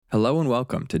Hello and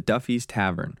welcome to Duffy's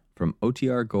Tavern from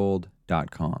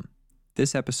OTRGold.com.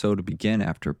 This episode will begin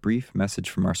after a brief message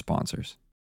from our sponsors.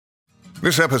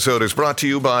 This episode is brought to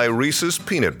you by Reese's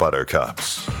Peanut Butter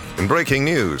Cups. In breaking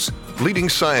news, leading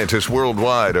scientists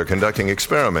worldwide are conducting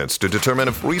experiments to determine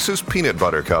if Reese's Peanut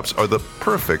Butter Cups are the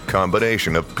perfect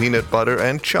combination of peanut butter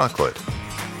and chocolate.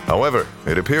 However,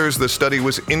 it appears the study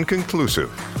was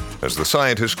inconclusive, as the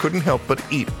scientists couldn't help but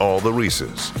eat all the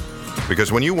Reese's.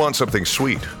 Because when you want something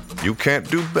sweet, you can't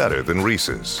do better than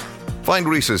Reese's. Find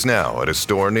Reese's now at a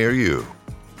store near you.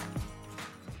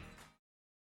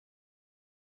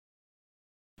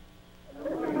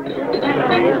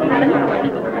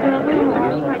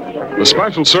 The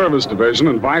Special Service Division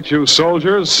invites you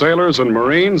soldiers, sailors, and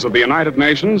Marines of the United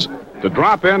Nations to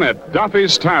drop in at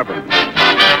Duffy's Tavern.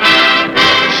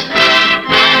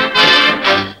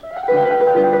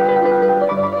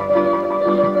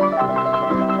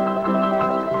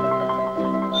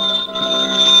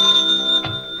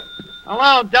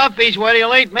 Hello, Duffy's. Where do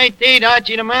you eat meat to eat?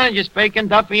 Archie, the manager, speaking.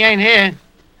 Duffy ain't here.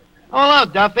 Oh, hello,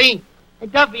 Duffy. Hey,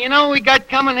 Duffy, you know what we got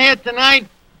coming here tonight?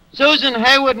 Susan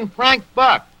Hayward and Frank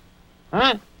Buck.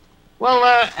 Huh?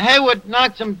 Well, Hayward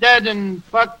knocks him dead and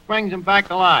Buck brings him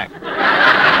back alive.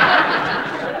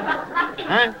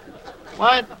 Huh?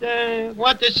 What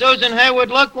does Susan Hayward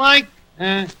look like?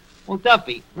 Well,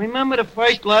 Duffy, remember the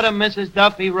first letter Mrs.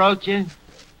 Duffy wrote you?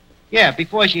 Yeah,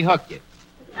 before she hooked you.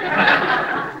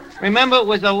 Remember it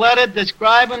was a letter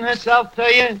describing herself to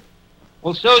you?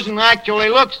 Well, Susan actually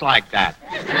looks like that.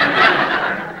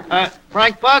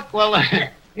 Frank Buck, well,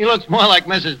 he looks more like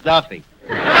Mrs. Duffy.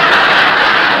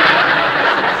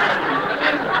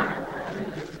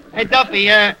 Hey, Duffy,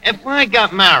 if I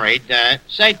got married,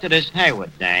 say to this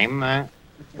Hayward dame,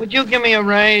 would you give me a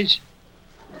raise?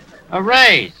 A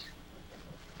raise?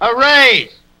 A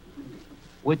raise!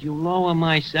 Would you lower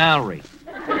my salary?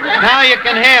 Now you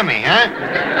can hear me, huh?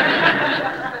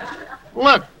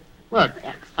 Look,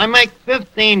 I make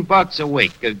 $15 a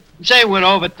week. Say with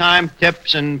overtime,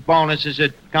 tips, and bonuses,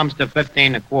 it comes to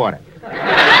 $15 a quarter.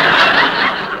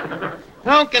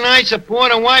 How can I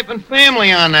support a wife and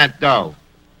family on that dough?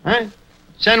 Huh?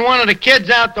 Send one of the kids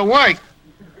out to work.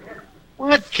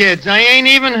 What kids? I ain't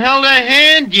even held a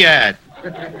hand yet.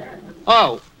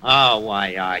 Oh,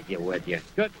 why argue with you?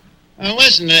 Good.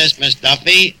 Listen to this, Miss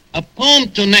Duffy. A poem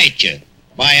to nature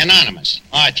by Anonymous,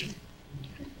 Archie.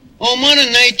 Oh, Mother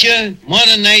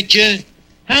Nature,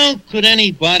 how could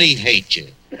anybody hate you?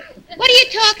 What are you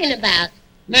talking about?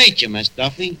 Nature, Miss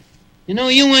Duffy. You know,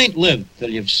 you ain't lived till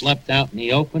you've slept out in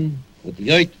the open with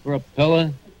the earth for a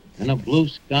pillow and a blue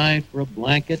sky for a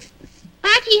blanket.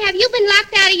 Archie, have you been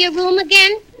locked out of your room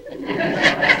again?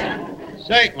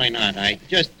 Certainly not. I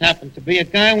just happen to be a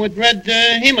guy with red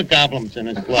hemoglobins in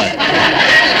his blood.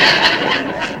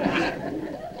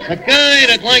 A guy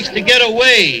that likes to get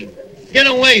away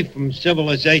from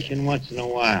civilization once in a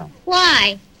while.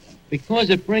 Why? Because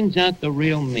it brings out the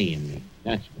real me in me.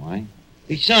 That's why.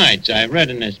 Besides, I read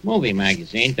in this movie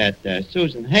magazine that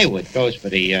Susan Hayward goes for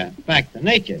the back to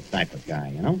nature type of guy,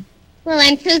 you know? Well,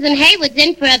 and Susan Hayward's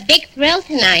in for a big thrill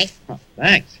tonight. Oh,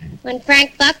 thanks. When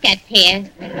Frank Buck gets here.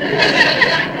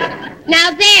 Now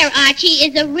there, Archie,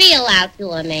 is a real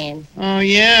outdoor man. Oh,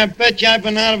 yeah? I bet you I've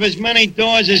been out of as many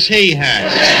doors as he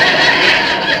has.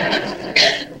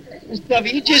 Miss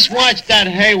Duffy, you just watch that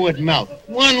Hayward melt.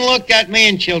 One look at me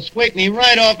and she'll sweep me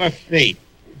right off her feet.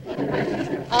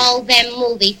 Oh, them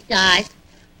movie stars.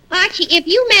 Archie, if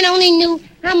you men only knew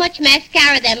how much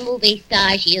mascara them movie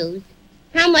stars use.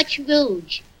 How much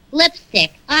rouge,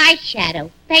 lipstick,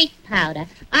 eyeshadow, face powder,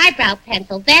 eyebrow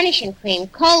pencil, vanishing cream,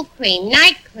 cold cream,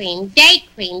 night cream, day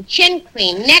cream, chin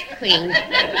cream, neck cream,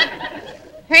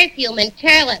 perfume, and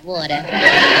toilet water.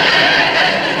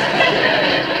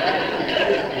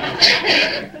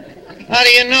 How do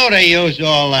you know they use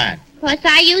all that? 'Cause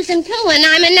I use them too, and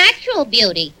I'm a natural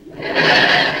beauty.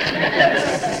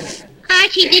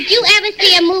 Archie, did you ever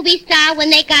see a movie star when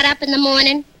they got up in the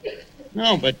morning?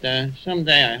 No, but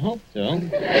someday I hope to.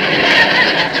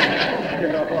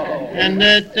 And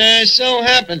it so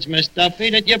happens, Miss Duffy,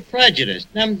 that you're prejudiced.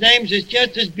 Them dames is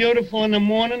just as beautiful in the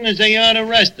morning as they are the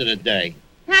rest of the day.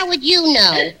 How would you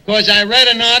know? 'Cause I read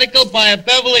an article by a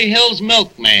Beverly Hills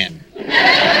milkman.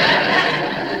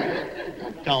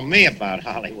 Tell me about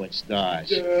Hollywood stars.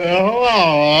 Hello,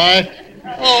 Art.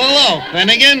 Oh, hello,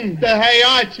 Finnegan. Hey,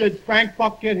 Art, should Frank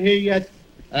Buck get here yet?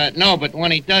 No, but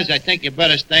when he does, I think you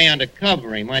better stay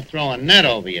undercover. He might throw a net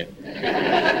over you.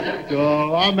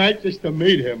 So I'm anxious to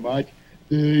meet him, Art.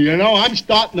 You know, I'm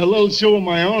starting a little zoo of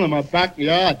my own in my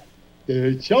backyard.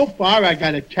 So far, I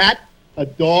got a cat, a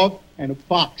dog, and a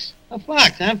fox. A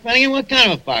fox, huh, Finnegan? What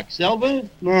kind of a fox? Silver?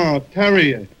 No,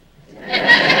 terrier.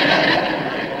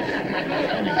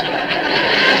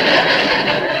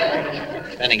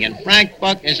 Finnegan, Frank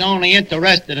Buck is only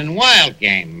interested in wild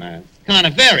game,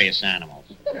 carnivorous animals.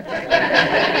 No?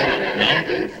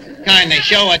 Kind they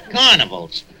show at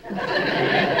carnivals.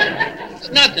 It's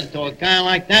nothing to a guy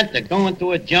like that to go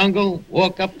into a jungle,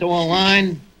 walk up to a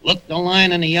lion, look the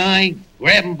lion in the eye,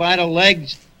 grab him by the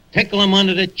legs, tickle him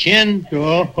under the chin.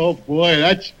 Oh, boy,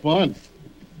 that's fun.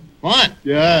 Fun.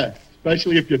 Yeah,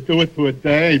 especially if you do it to a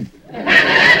dame. Oh,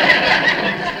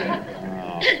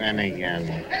 Finnegan.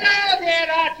 Hello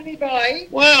there, Archie boy.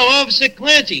 Well, Officer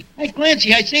Clancy. Hey,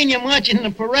 Clancy, I seen you marching in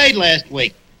the parade last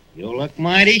week. You look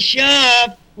mighty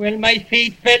sharp. Well, my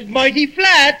feet felt mighty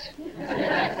flat.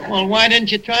 Well, why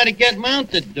didn't you try to get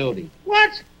mounted duty?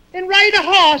 What? And ride a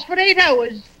horse for 8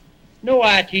 hours? No,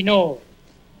 Archie, no.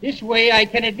 This way I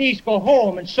can at least go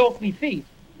home and soak me feet.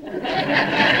 I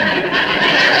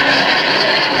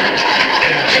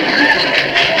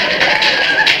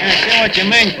see what you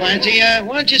mean, Clancy. Why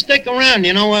don't you stick around?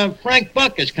 You know, Frank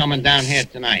Buck is coming down here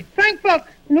tonight. Frank Buck,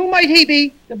 and who might he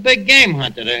be? The big game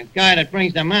hunter, the guy that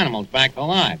brings them animals back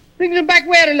alive. Brings them back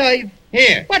where alive?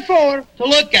 Here. What for? To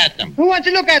look at them. Who wants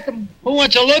to look at them? Who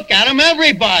wants to look at them?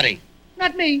 Everybody.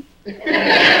 Not me.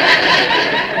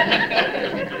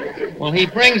 Well, he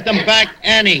brings them back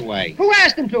anyway. Who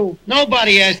asked him to?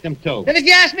 Nobody asked him to. Then if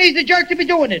you ask me, he's the jerk to be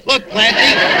doing it. Look,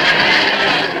 Clancy.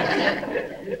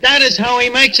 That is how he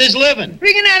makes his living.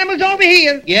 Bringing animals over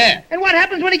here. Yeah. And what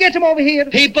happens when he gets them over here?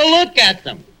 People look at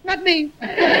them. Not me.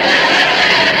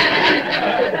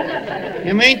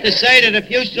 You mean to say that if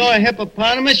you saw a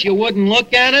hippopotamus, you wouldn't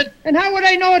look at it? And how would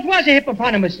I know it was a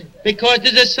hippopotamus? Because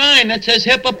there's a sign that says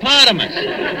hippopotamus.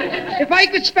 If I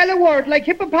could spell a word like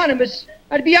hippopotamus,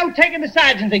 I'd be out taking the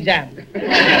sergeant's exam.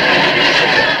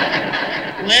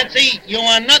 Clancy, you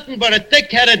are nothing but a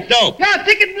thick-headed dope. You're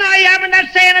thicker than I am, and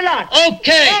that's saying a lot.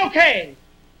 Okay. Okay.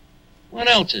 What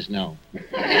else is no?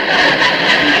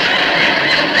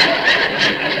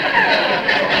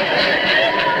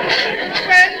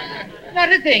 Well,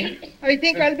 not a thing. I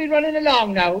think I'll be running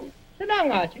along now. So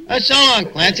long, Archie. So long,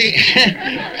 Clancy.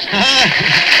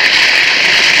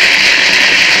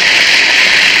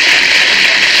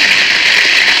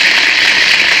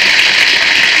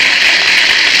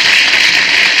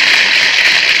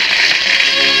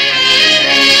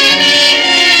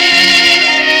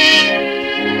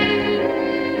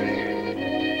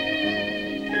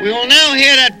 We will now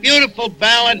hear that beautiful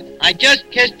ballad, I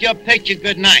Just Kissed Your Picture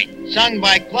Goodnight, sung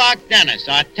by Clark Dennis,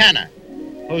 our tenor,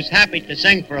 who's happy to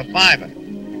sing for a $5.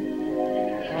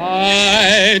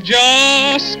 I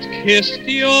just kissed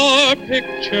your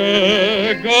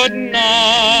picture goodnight,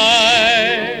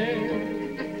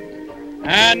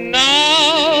 and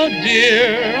now,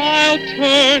 dear, I'll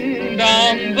turn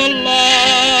down the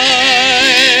light.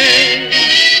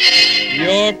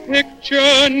 Your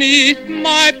picture 'neath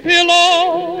my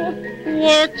pillow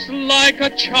works like a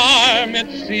charm, it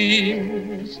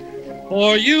seems,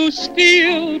 for you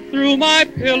steal through my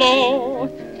pillow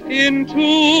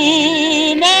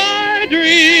into my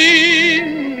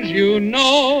dreams. You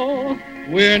know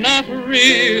we're not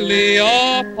really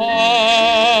apart,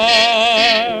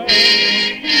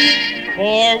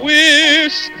 for we're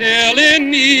still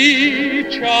in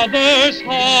each other's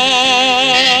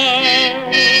heart.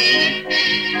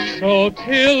 So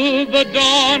till the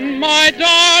dawn, my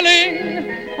darling,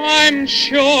 I'm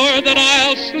sure that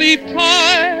I'll sleep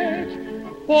tight,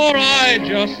 for I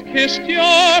just kissed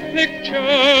your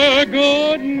picture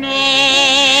goodnight.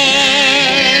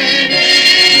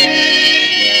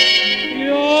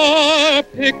 Your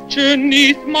picture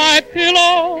 'neath my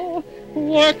pillow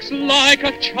works like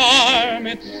a charm,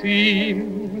 it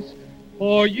seems,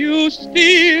 for you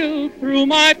steal through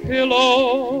my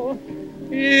pillow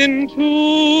into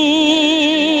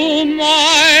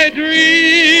my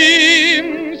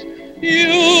dreams.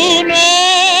 You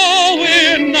know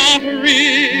we're not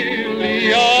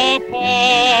really apart,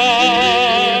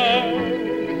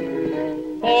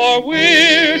 for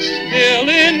we're still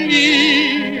in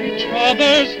each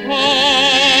other's heart.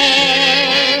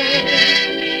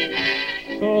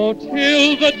 So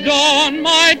till the dawn,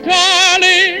 my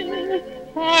darling,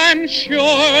 I'm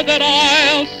sure that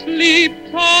I'll sleep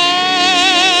tight,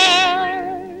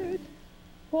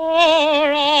 for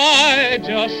I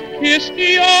just kissed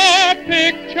your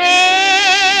picture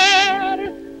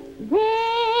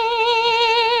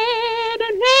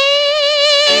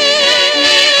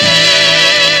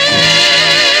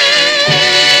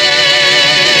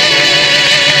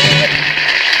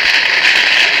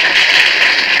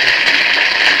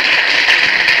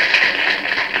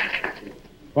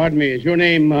Pardon me, is your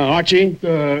name Archie?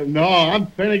 No, I'm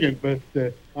Finnegan, but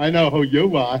I know who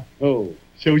you are. Oh.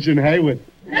 Susan Hayward.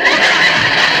 Finnegan,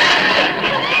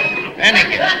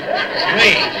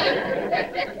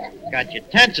 please. Got your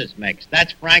tenses mixed.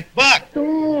 That's Frank Buck.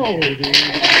 Oh.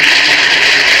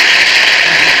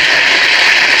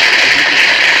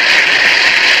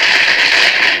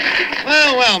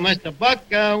 Well, Mr. Buck,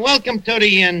 welcome to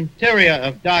the interior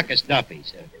of Darkest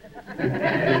Duffy's. By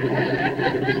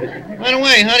the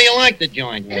way, how do you like the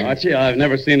joint? Well, Archie, I've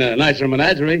never seen a nicer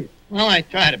menagerie. Well, I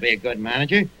try to be a good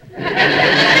manager.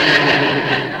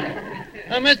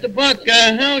 Mr. Buck,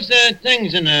 how's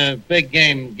things in the big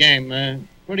game?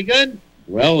 Pretty good?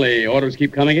 Well, the orders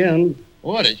keep coming in.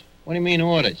 Orders? What do you mean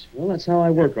orders? Well, that's how I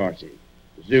work, Archie.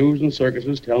 Zoos and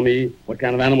circuses tell me what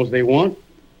kind of animals they want,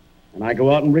 and I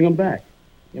go out and bring them back.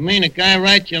 You mean a guy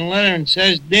writes you a letter and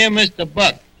says, Dear Mr.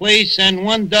 Buck, please send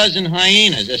 1 dozen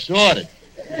hyenas. It's ordered.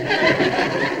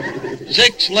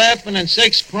 6 laughing and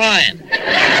 6 crying.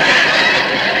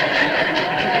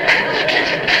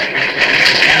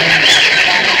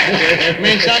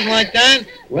 Mean something like that?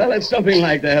 Well, it's something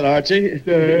like that, Archie.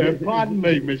 Pardon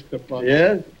me, Mr. Buck.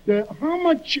 Yes? How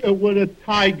much would a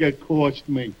tiger cost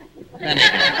me?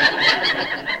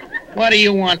 What do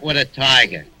you want with a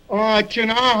tiger? It's in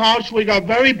our house. We got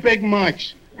very big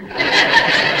mice.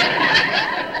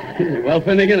 Well,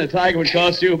 Finnegan, a tiger would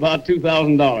cost you about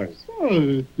 $2,000.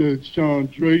 Oh, that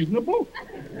sounds reasonable.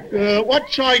 What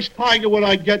size tiger would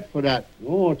I get for that?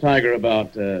 Oh, a tiger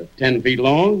about 10 feet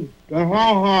long.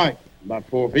 How high? About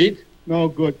 4 feet. No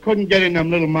good. Couldn't get in them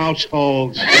little mouse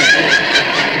holes.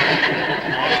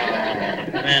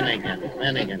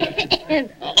 Finnegan.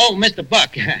 Oh, Mr.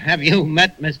 Buck, have you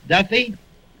met Miss Duffy?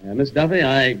 Miss Duffy,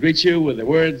 I greet you with the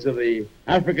words of the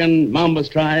African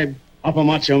Mambas tribe,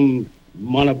 Apamachum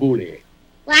Manabuli.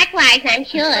 Likewise, I'm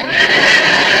sure.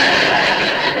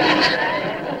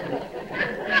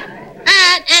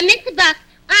 Mr. Buck,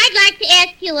 I'd like to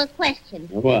ask you a question.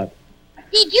 What?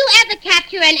 Did you ever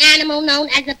capture an animal known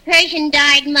as a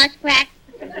Persian-dyed muskrat?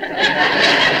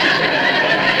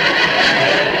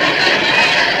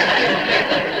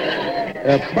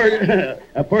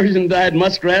 A Persian-dyed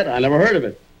muskrat? I never heard of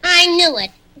it. I knew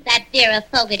it. That Vera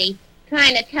Fogarty,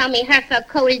 trying to tell me her fur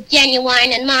coat is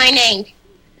genuine and mine ain't.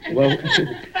 Well,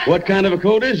 what kind of a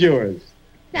coat is yours?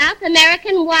 South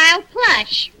American wild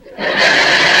plush.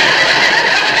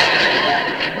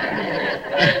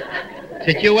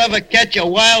 Did you ever catch a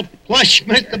wild plush,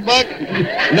 Mr. Buck?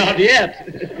 Not yet.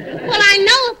 Well, I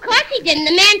know, of course he didn't.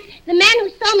 The man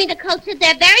who sold me the coat said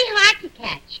they're very hard to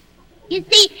catch. You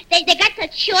see, they got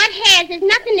such short hairs, there's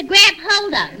nothing to grab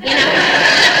hold of, you know?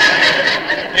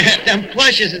 Them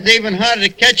plushes is even harder to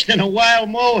catch than a wild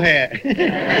mohair.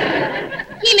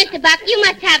 Gee, Mr. Buck, you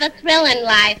must have a thrill in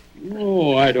life.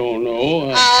 Oh, I don't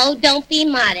know. Oh, don't be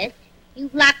modest.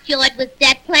 You've locked George with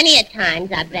death plenty of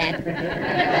times, I bet.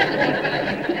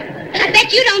 I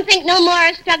bet you don't think no more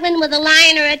of struggling with a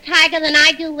lion or a tiger than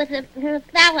I do with a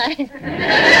fella.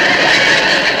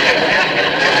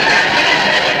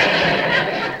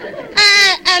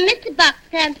 Mr. Buck,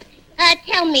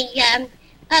 tell me,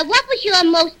 what was your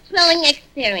most thrilling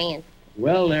experience?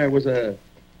 Well, there was a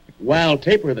wild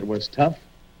tapir that was tough.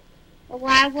 A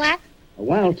wild what? A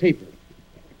wild tapir.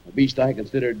 A beast I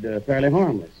considered fairly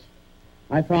harmless.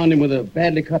 I found him with a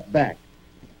badly cut back.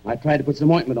 I tried to put some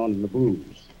ointment on the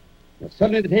bruise. But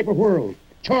suddenly the tapir whirled,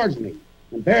 charged me,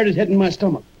 and buried his head in my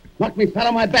stomach, knocked me flat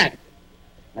on my back.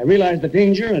 I realized the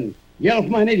danger and yelled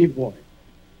for my native boy.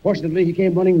 Fortunately, he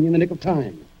came running in the nick of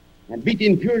time and beat the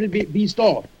impurity beast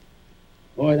off.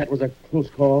 Boy, that was a close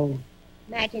call.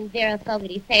 Imagine Vera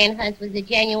Fogarty saying hers was a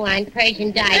genuine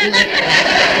Persian-dyed muskrat.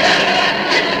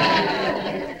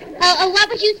 What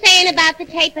was you saying about the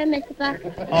tapir, Mr. Buck?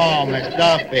 Oh, Miss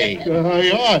Duffy.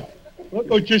 Hey, look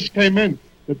who just came in.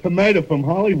 The tomato from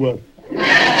Hollywood.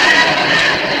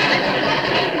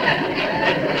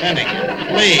 Finnegan,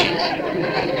 please.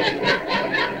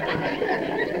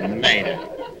 Tomato.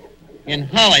 In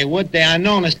Hollywood, they are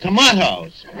known as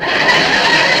tomatoes.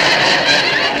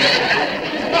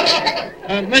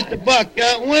 Mr. Buck,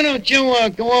 why don't you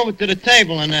go over to the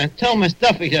table and tell Miss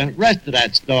Duffy the rest of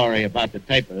that story about the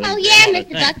tapir? Oh, yeah,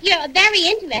 Mr. Buck, you're very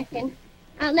interesting.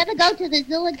 I'll never go to the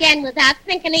zoo again without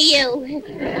thinking of you.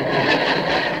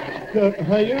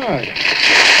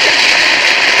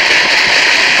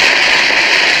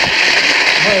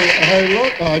 Hey,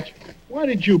 look, Arch. Why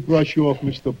did you brush off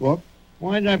Mr. Buck?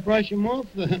 Why did I brush him off?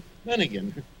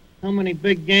 Finnegan, how many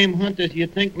big game hunters do you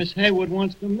think Miss Hayward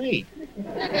wants to meet?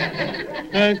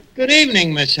 Good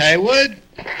evening, Miss Hayward.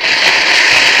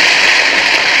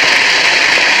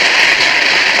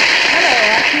 Hello,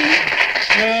 Archie.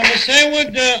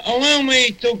 Hayward, allow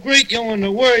me to greet you in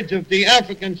the words of the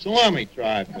African Salami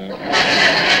tribe.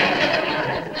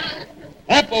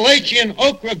 Appalachian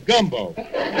okra gumbo.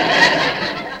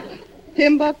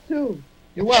 Timbuktu.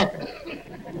 You're welcome.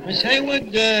 Miss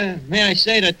Hayward, may I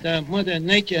say that Mother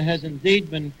Nature has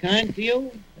indeed been kind to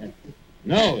you? That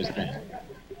nose,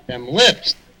 them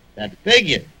lips, that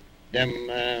figure,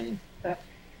 them,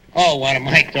 oh, what am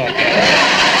I talking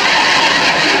about?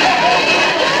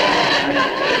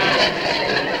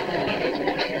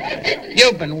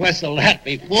 You've been whistled at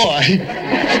before.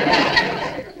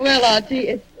 Well, Archie,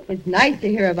 it's nice to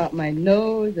hear about my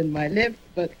nose and my lips,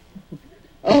 but,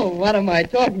 oh, what am I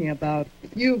talking about?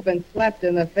 You've been slapped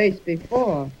in the face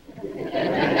before. Wait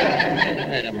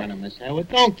a minute, Miss Hayward.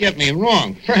 Don't get me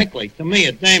wrong. Frankly, to me,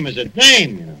 a dame is a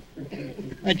dame, you know.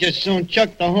 I'd just soon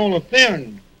chuck the whole affair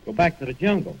and go back to the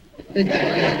jungle.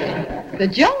 The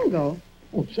jungle?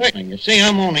 Oh, certainly. You see,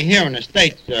 I'm only here in the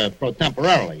States pro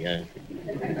temporarily.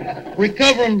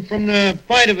 Recovering from the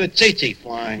bite of a tsetse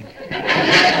fly.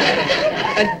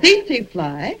 A tsetse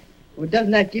fly? Well,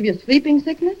 doesn't that give you sleeping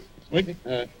sickness? Sleeping?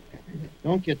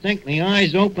 Don't you think my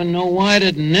eyes open no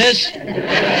wider than this?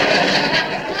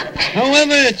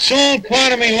 However, it's all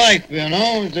part of my life, you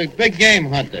know. It's a big game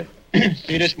hunter.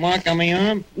 See this mark on my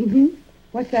arm? Mm-hmm.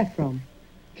 What's that from?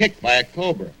 Kicked by a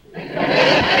cobra.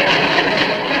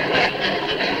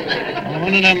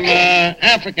 One of them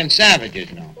African savages,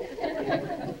 you know.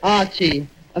 Archie,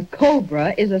 a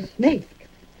cobra is a snake.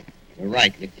 You're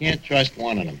right. You can't trust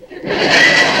one of them.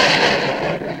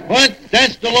 But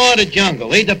that's the law of the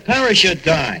jungle. Either perish or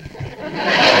die.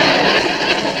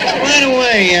 By the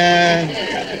way,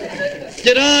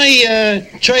 did I,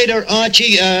 Trader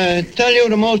Archie, tell you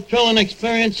the most thrilling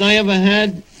experience I ever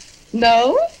had?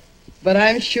 No, but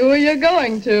I'm sure you're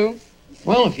going to.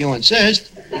 Well, if you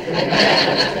insist.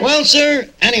 Well, sir,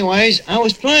 anyways, I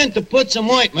was trying to put some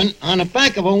ointment on the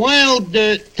back of a wild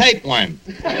tapeworm.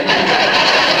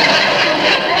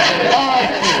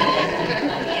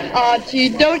 Archie,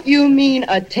 don't you mean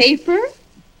a taper?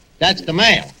 That's the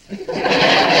male.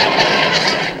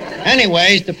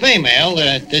 Anyways, the female,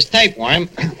 this tapeworm,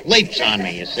 leaps on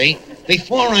me, you see.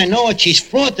 Before I know it, she's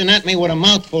frothing at me with a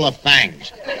mouthful of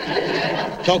fangs.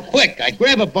 So quick, I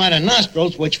grab her by the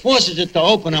nostrils, which forces it to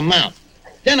open her mouth.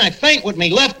 Then I feint with me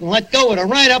left and let go with a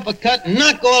right uppercut and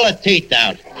knock all her teeth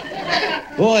out.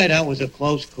 Boy, that was a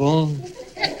close call.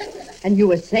 And you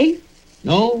were safe?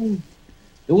 No.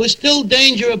 There was still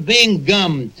danger of being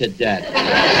gummed to death.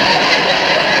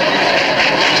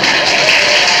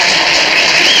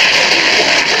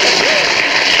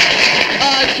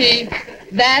 Archie,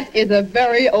 that is a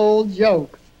very old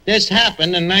joke. This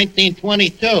happened in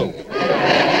 1922.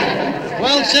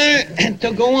 Well, sir,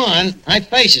 to go on, I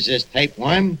faces this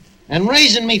tapeworm, and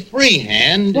raising me free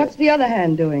hand... What's the other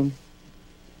hand doing?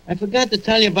 I forgot to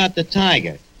tell you about the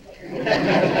tiger.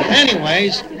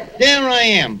 Anyways, there I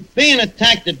am, being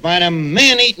attacked by them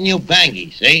man-eating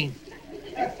Ubangi, see?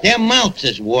 Their mouths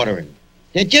is watering.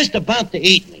 They're just about to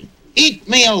eat me. Eat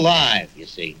me alive, you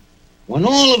see. When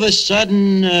all of a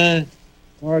sudden,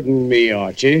 Pardon me,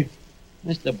 Archie.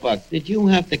 Mr. Buck, did you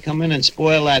have to come in and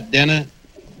spoil that dinner?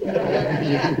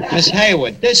 Miss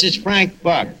Hayward, this is Frank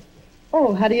Buck.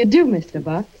 Oh, how do you do, Mr.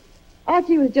 Buck?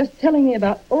 Archie was just telling me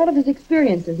about all of his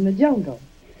experiences in the jungle.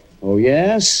 Oh,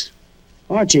 yes?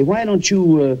 Archie, why don't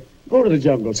you go to the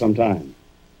jungle sometime?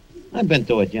 I've been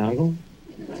to a jungle.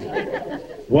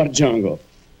 What jungle?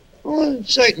 Oh, a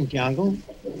certain jungle.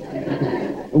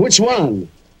 Which one?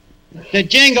 The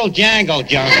Jingle Jangle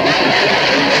jungle.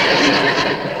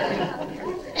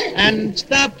 And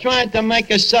stop trying to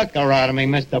make a sucker out of me,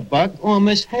 Mr. Buck, or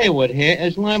Miss Hayward here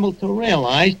is liable to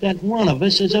realize that one of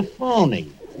us is a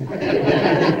phony.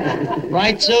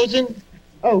 Right, Susan?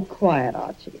 Oh, quiet,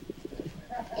 Archie.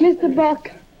 Mr.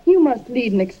 Buck, you must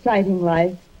lead an exciting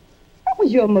life. What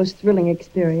was your most thrilling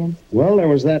experience? Well, there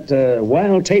was that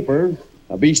wild tapir,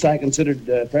 a beast I considered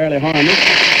fairly harmless.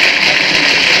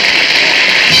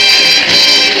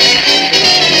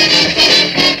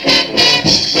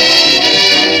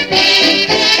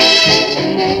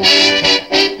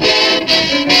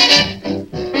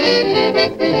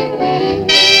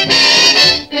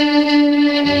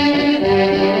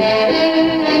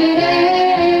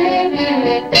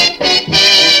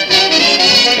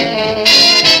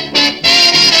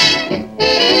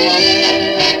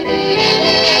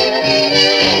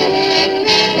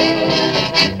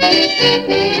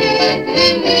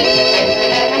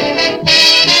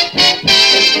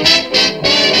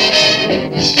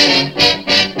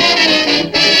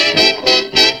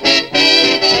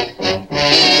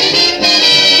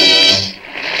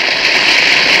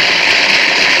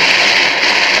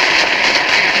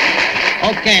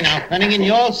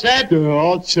 set?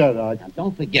 All set, Archie. Now,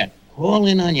 don't forget, crawl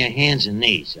in on your hands and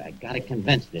knees. I gotta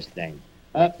convince this thing.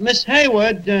 Miss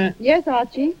Hayward, Yes,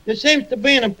 Archie? there seems to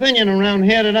be an opinion around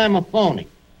here that I'm a phony.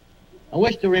 I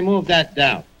wish to remove that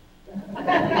doubt.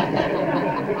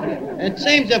 It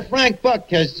seems that Frank Buck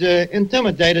has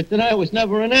intimidated that I was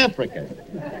never in Africa.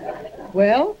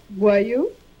 Well, were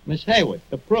you? Miss Hayward,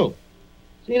 the proof.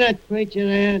 See that creature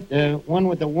there? The one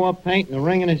with the war paint and the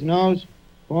ring in his nose?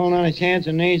 Falling on his hands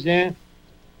and knees there?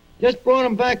 Just brought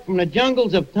him back from the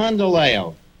jungles of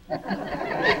Tondoleo.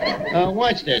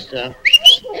 Watch this.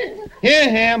 Here,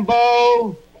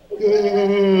 Hambo.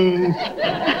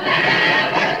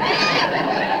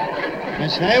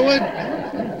 Miss Hayward,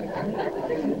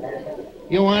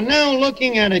 you are now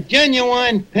looking at a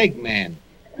genuine pig man.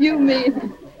 You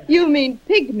mean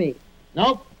pygmy?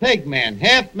 Nope, pig man.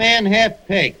 Half man, half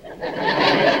pig.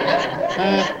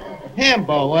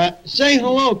 Hambo, say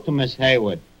hello to Miss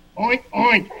Hayward. Oink,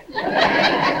 oink.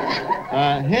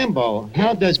 Hambo,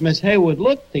 how does Miss Hayward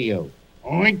look to you?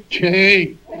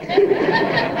 Okay.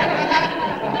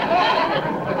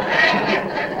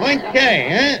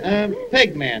 Okay,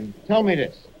 pig man, tell me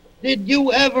this. Did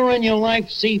you ever in your life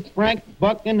see Frank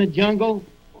Buck in the jungle?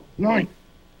 Oink.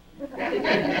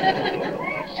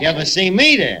 You ever see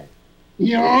me there?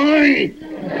 Yoink.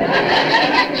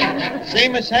 See,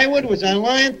 Miss Hayward, was I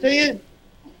lying to you?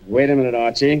 Wait a minute,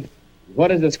 Archie.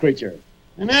 What is this creature?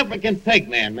 An African pig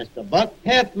man, Mr. Buck.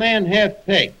 Half man, half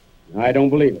pig. I don't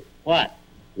believe it. What?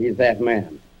 He's that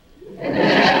man.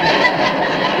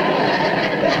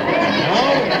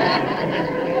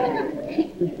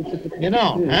 You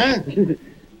don't, huh?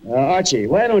 Archie,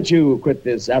 why don't you quit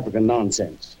this African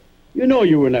nonsense? You know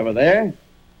you were never there.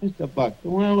 Mr. Buck,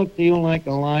 do I look to you like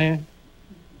a liar?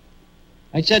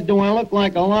 I said, do I look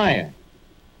like a liar?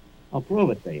 I'll prove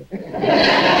it to you.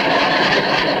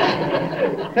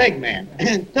 Pig man,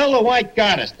 tell the white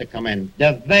goddess to come in.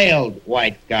 The veiled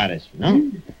white goddess, you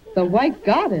know? The white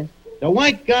goddess? The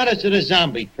white goddess of the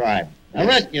zombie tribe. I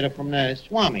rescued her from the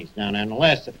Swamis down there in the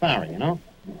last safari, you know?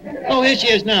 Oh, here she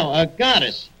is now, a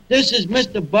goddess. This is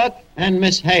Mr. Buck and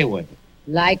Miss Hayward.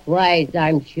 Likewise,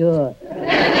 I'm sure.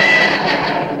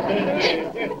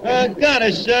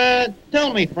 Goddess,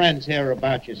 tell me, friends here,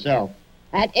 about yourself.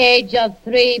 At age of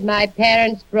 3, my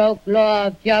parents broke law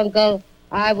of jungle.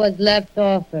 I was left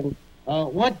orphan.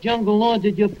 What jungle law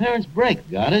did your parents break,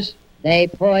 Goddess? They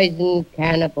poisoned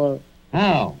cannibal.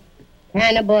 How?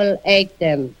 Cannibal ate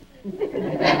them.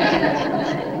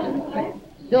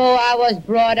 So I was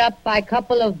brought up by a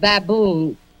couple of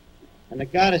baboons. And the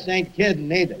goddess ain't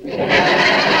kidding either.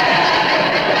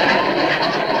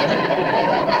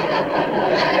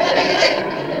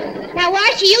 Now,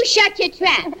 Archie, you shut your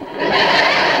trap.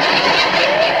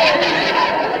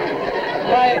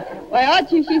 Why,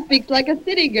 Archie, she speaks like a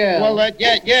city girl. Well,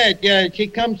 yeah. She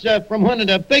comes from one of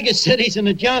the biggest cities in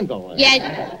the jungle. Yes,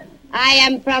 I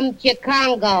am from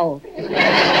Chicago.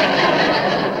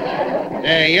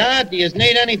 There you are. Do you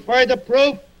need any further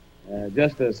proof?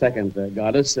 Just a second,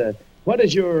 Goddess. What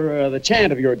is the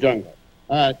chant of your jungle?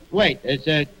 Wait, is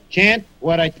a chant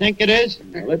what I think it is?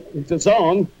 Well, it's a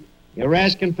song. You're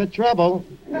asking for trouble.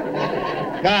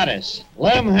 Goddess,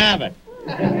 let him have it.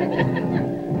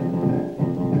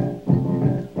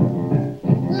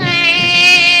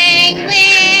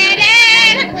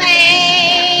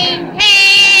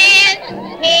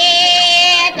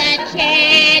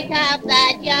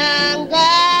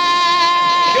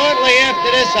 Shortly after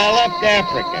this, I left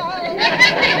Africa.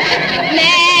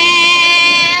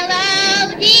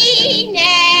 Melody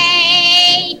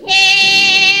native,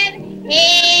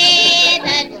 hear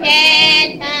the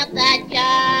chant of the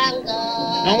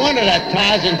jungle. No wonder that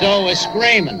Tarzan's always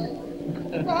screaming.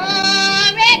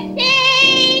 For it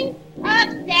sings of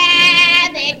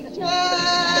savage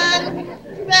tune,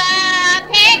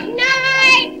 tropic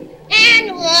night and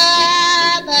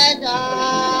rubber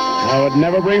dawn. I would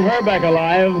never bring her back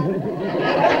alive.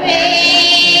 Free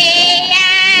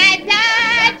as a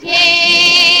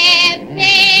gypsy,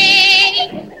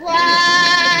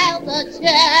 while the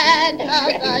chant of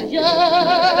the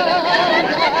jungle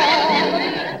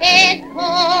is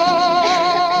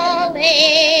calling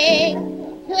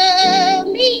to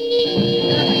me.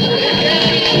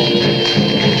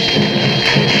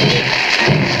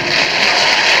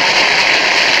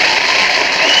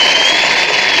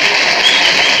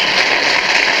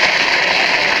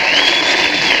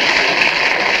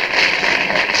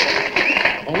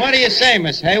 What do you say,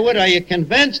 Miss Hayward? Are you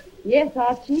convinced? Yes,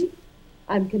 Archie.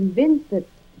 I'm convinced that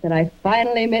I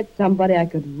finally met somebody I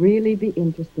could really be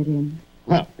interested in.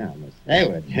 Well, now, Miss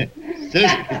Hayward,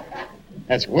 Susan,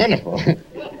 that's wonderful.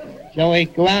 Shall we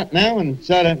go out now and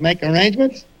sort of make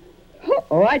arrangements?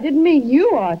 Oh, I didn't mean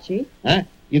you, Archie. Huh?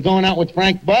 You going out with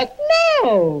Frank Buck?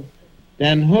 No.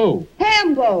 Then who?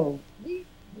 Hambo.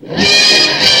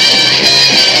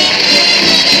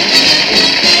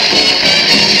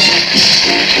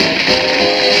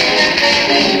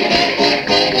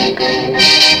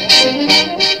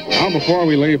 Now, before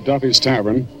we leave Duffy's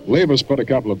Tavern, leave us put a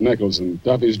couple of nickels in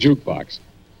Duffy's Jukebox.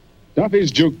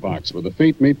 Duffy's Jukebox, where the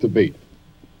feet meet the beat.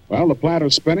 Well, the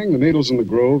platter's spinning, the needle's in the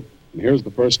groove, and here's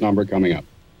the first number coming up.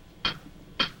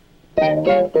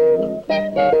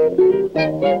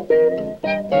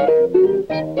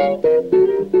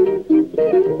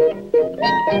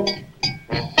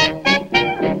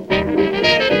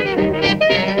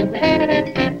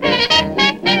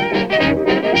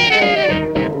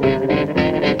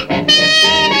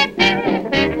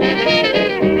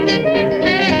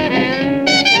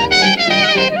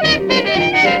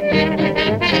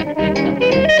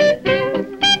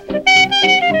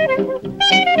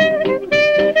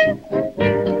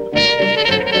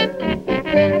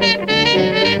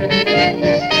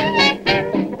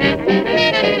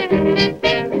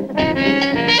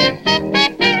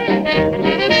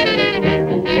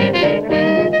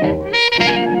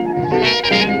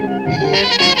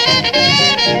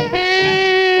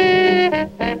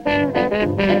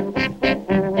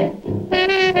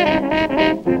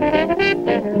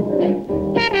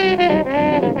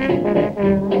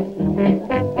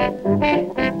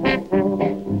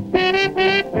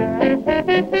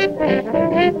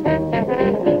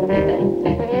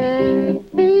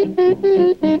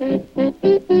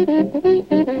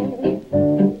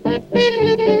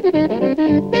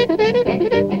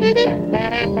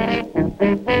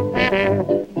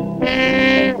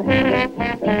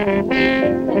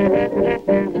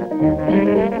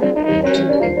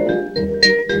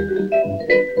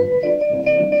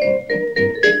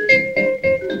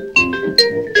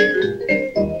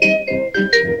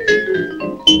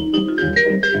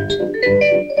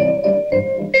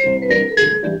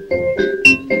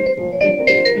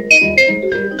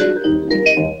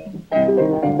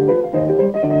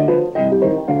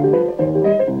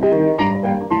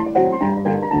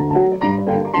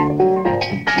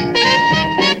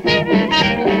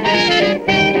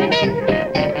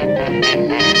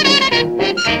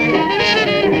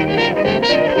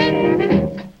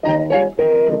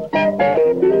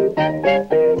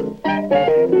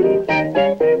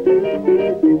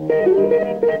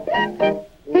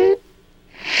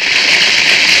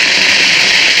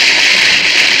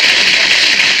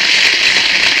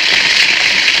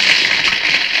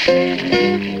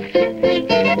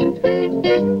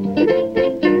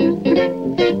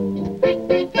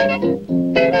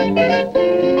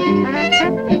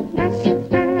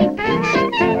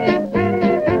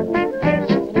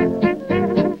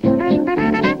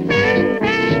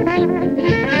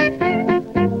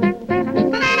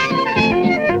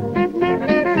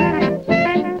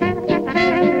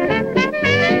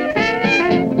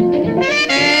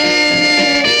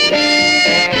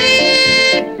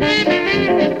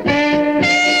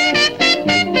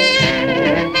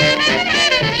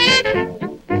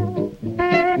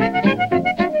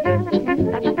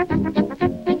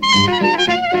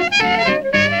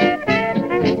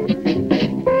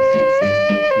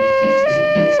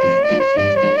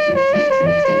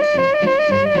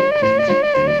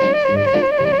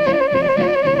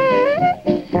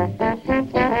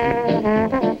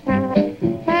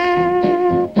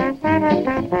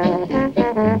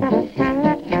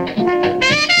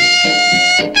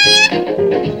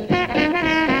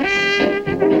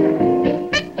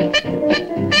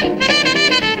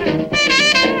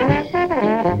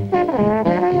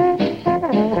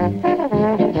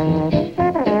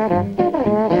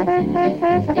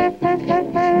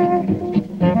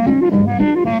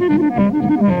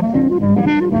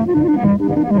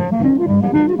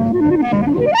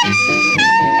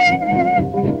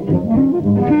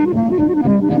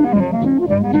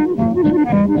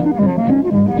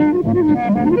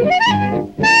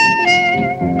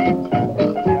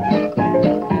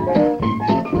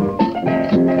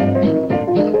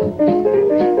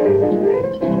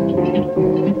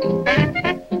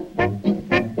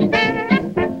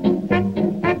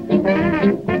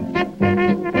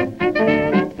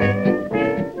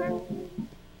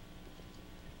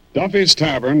 Duffy's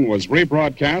Tavern was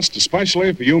rebroadcast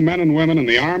especially for you men and women in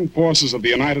the armed forces of the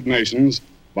United Nations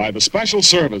by the Special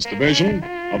Service Division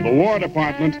of the War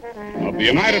Department of the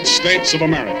United States of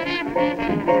America.